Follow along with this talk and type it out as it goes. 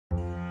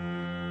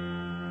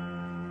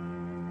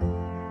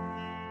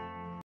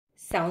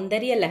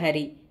Soundarya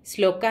Lahari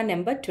Sloka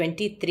number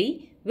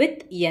 23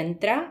 with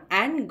Yantra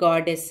and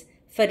Goddess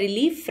for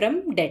relief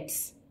from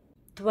debts.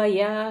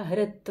 Thvayaa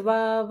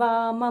Hruthvaa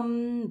Vaamam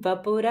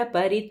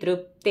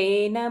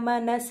Vapuraparithrupthena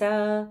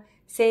Manasaa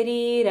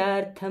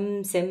Shareeraardham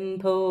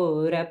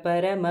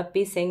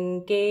Shambhoraparamapi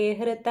Shanke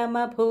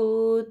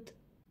Hruthamabhooth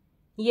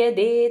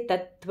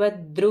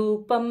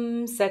Yadethathvadroopam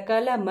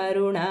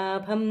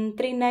Sakalamarunaabham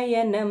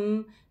Thrinayanam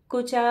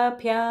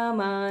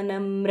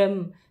Kuchaabhyaamaanamram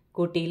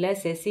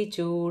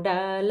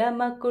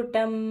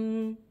Kutilashashichoodaalamakutam.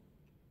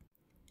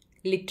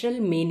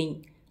 Literal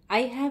meaning: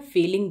 I have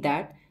feeling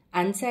that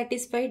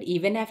unsatisfied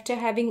even after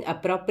having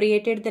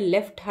appropriated the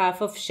left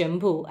half of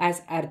Shambhu as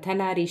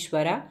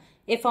Ardhanaareeswaraa,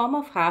 a form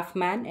of half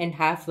man and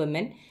half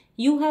woman,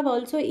 you have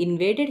also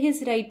invaded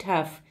his right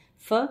half.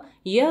 For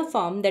your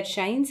form that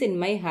shines in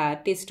my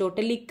heart is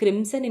totally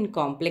crimson in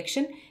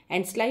complexion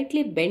and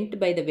slightly bent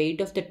by the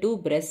weight of the two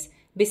breasts,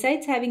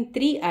 besides having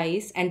 3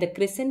 eyes and the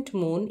crescent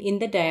moon in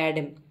the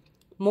diadem.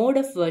 Mode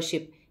of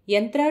worship: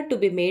 Yantra to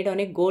be made on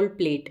a gold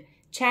plate.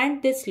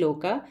 Chant this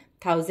sloka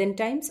 1000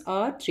 times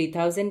or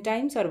 3000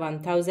 times or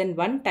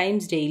 1001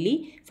 times daily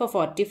for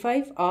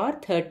 45 or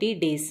 30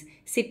 days,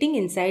 sitting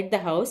inside the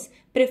house,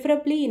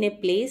 preferably in a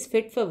place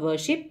fit for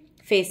worship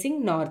facing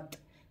north.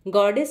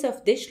 Goddess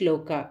of this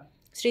shloka: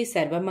 Sri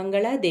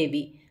Sarvamangala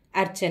Devi.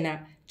 Archana: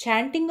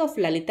 chanting of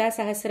Lalita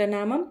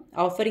Sahasranamam,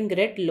 offering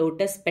red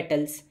lotus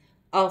petals.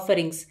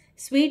 Offerings: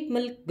 sweet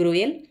milk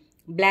gruel,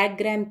 black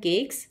gram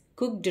cakes,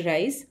 cooked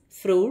rice,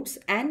 fruits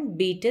and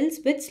beetles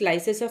with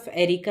slices of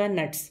areca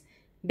nuts.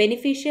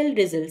 Beneficial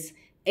results: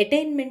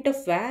 attainment of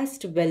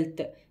vast wealth,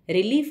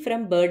 relief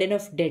from burden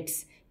of debts,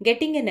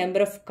 getting a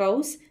number of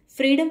cows,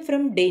 freedom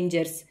from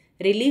dangers,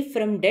 relief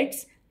from debts,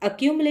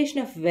 accumulation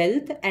of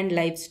wealth and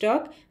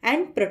livestock,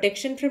 and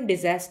protection from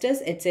disasters,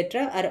 etc.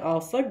 are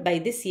offered by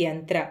this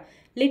yantra.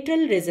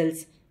 Literal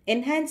results: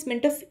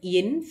 enhancement of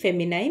yin,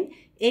 feminine,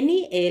 any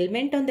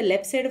ailment on the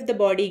left side of the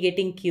body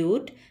getting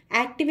cured,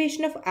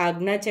 activation of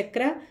Agna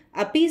Chakra,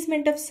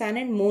 appeasement of sun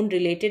and moon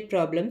related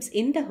problems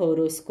in the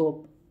horoscope.